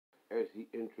as he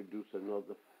introduced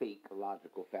another fake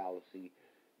logical fallacy,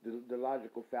 the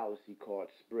logical fallacy called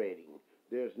spreading.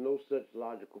 There's no such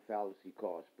logical fallacy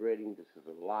called spreading. This is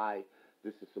a lie.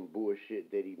 This is some bullshit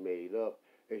that he made up,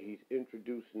 and he's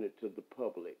introducing it to the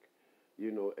public,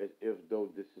 as if though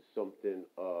this is something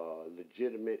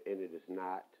legitimate, and it is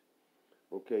not.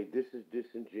 Okay, this is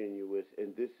disingenuous,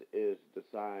 and this is the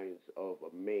signs of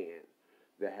a man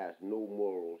that has no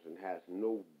morals and has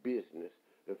no business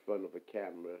in front of a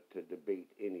camera to debate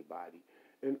anybody.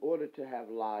 In order to have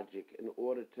logic, in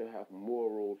order to have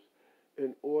morals,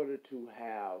 in order to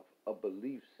have a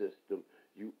belief system,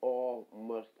 you all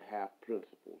must have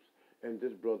principles. And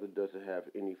this brother doesn't have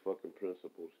any fucking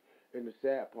principles. And the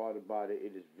sad part about it,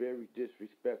 it is very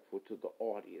disrespectful to the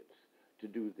audience to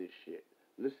do this shit.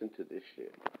 Listen to this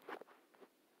shit.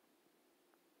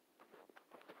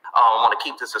 I want to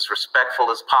keep this as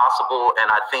respectful as possible, and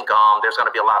I think there's going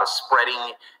to be a lot of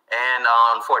spreading and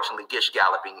unfortunately gish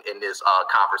galloping in this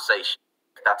conversation.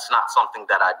 That's not something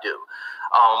that I do.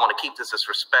 I want to keep this as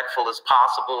respectful as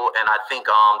possible, and I think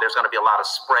there's going to be a lot of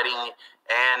spreading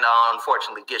and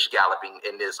unfortunately gish galloping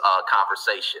in this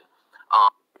conversation.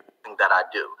 That I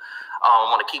do. I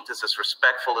want to keep this as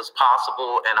respectful as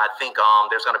possible, and I think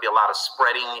there's going to be a lot of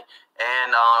spreading and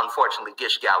unfortunately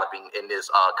gish galloping in this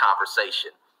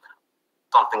conversation.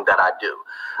 Something that I do.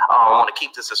 I want to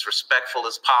keep this as respectful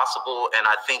as possible, and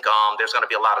I think there's going to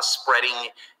be a lot of spreading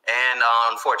and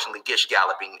unfortunately gish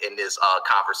galloping in this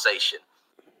conversation.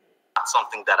 Not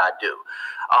something that I do.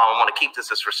 I want to keep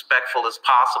this as respectful as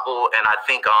possible, and I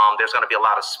think there's going to be a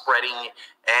lot of spreading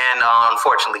and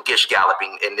unfortunately gish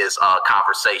galloping in this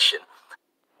conversation.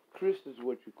 Chris is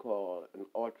what you call an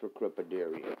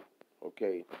ultra-crepidarian,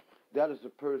 okay? That is a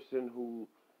person who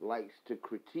likes to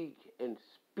critique and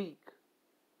speak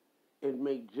and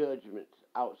make judgments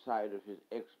outside of his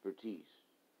expertise.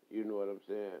 You know what I'm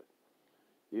saying?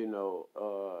 And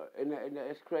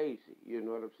that's crazy. You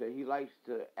know what I'm saying? He likes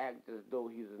to act as though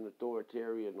he's an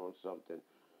authoritarian on something.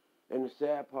 And the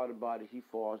sad part about it, he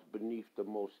falls beneath the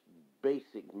most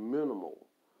basic, minimal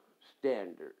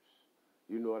standards.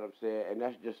 You know what I'm saying? And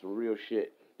that's just some real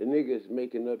shit. The nigga is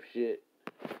making up shit,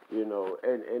 and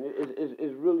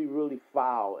it's really, really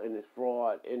foul, and it's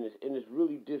fraud, and it's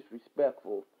really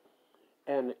disrespectful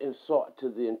and insult to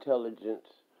the intelligence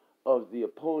of the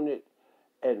opponent,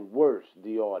 and worse,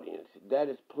 the audience. That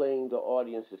is playing the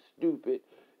audience as stupid.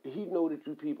 He know that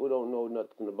you people don't know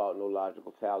nothing about no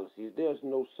logical fallacies. There's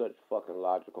no such fucking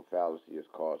logical fallacy as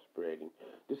cause spreading.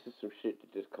 This is some shit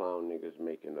that this clown nigga's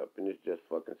making up, and it's just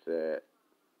fucking sad.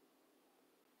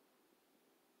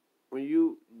 When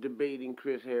you debating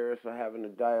Chris Harris or having a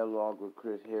dialogue with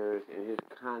Chris Harris and his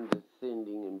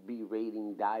condescending and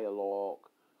berating dialogue,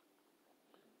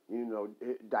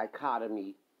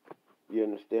 dichotomy, you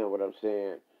understand what I'm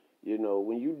saying?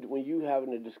 When you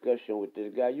having a discussion with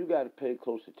this guy, you got to pay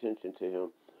close attention to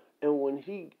him. And when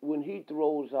he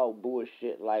throws out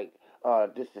bullshit like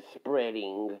this is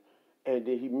spreading, and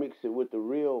then he mix it with the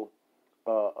real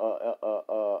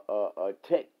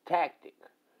tactic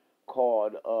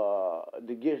called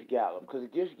the gish gallop, because the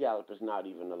gish gallop is not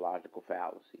even a logical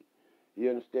fallacy. You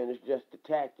understand? It's just a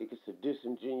tactic. It's a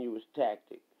disingenuous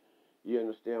tactic. You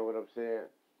understand what I'm saying?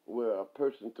 Where a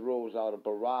person throws out a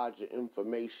barrage of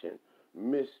information,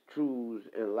 mistruths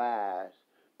and lies,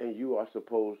 and you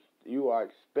are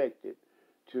expected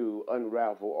to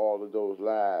unravel all of those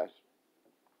lies.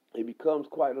 It becomes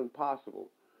quite impossible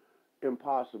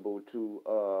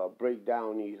to break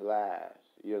down these lies.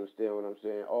 You understand what I'm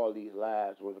saying? All these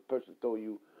lies. When a person throw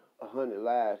you 100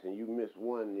 lies and you miss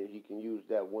one, then he can use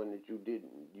that one that you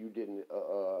didn't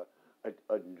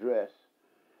address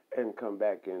and come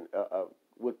back and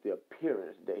with the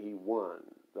appearance that he won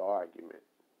the argument.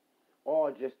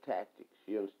 All just tactics.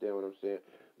 You understand what I'm saying?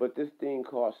 But this thing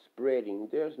called spreading,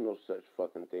 there's no such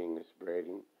fucking thing as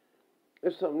spreading.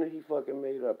 It's something that he fucking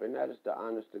made up, and that is the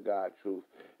honest to God truth.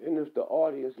 And if the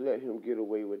audience let him get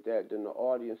away with that, then the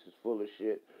audience is full of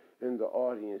shit, and the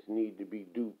audience need to be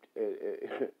duped.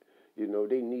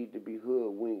 They need to be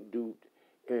hoodwinked, duped,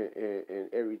 and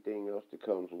everything else that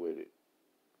comes with it.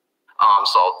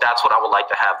 So that's what I would like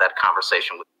to have that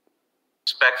conversation with.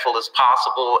 Respectful as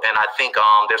possible, and I think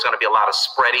there's going to be a lot of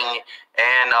spreading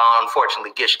and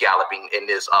unfortunately gish galloping in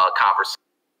this conversation.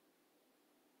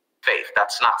 Faith.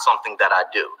 That's not something that I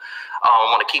do. I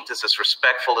want to keep this as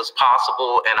respectful as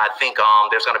possible, and I think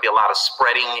there's going to be a lot of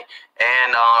spreading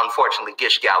and unfortunately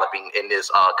gish galloping in this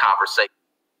conversation.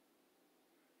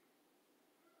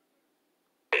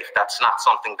 That's not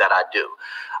something that I do.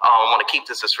 I want to keep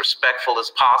this as respectful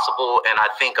as possible, and I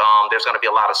think there's going to be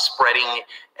a lot of spreading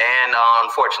and,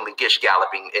 unfortunately, gish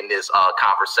galloping in this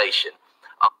conversation.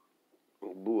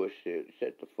 Bullshit.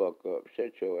 Shut the fuck up.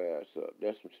 Shut your ass up.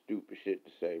 That's some stupid shit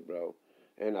to say, bro.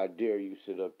 And I dare you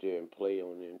sit up there and play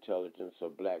on the intelligence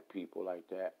of black people like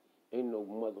that. Ain't no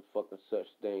motherfucking such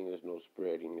thing as no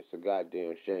spreading. It's a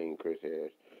goddamn shame, Chris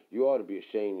Harris. You ought to be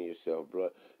ashamed of yourself, bro.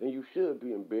 And you should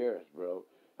be embarrassed, bro.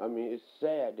 I mean, it's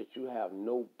sad that you have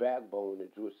no backbone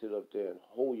that you would sit up there and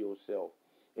hold yourself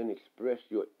and express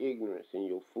your ignorance and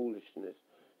your foolishness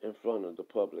in front of the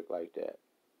public like that.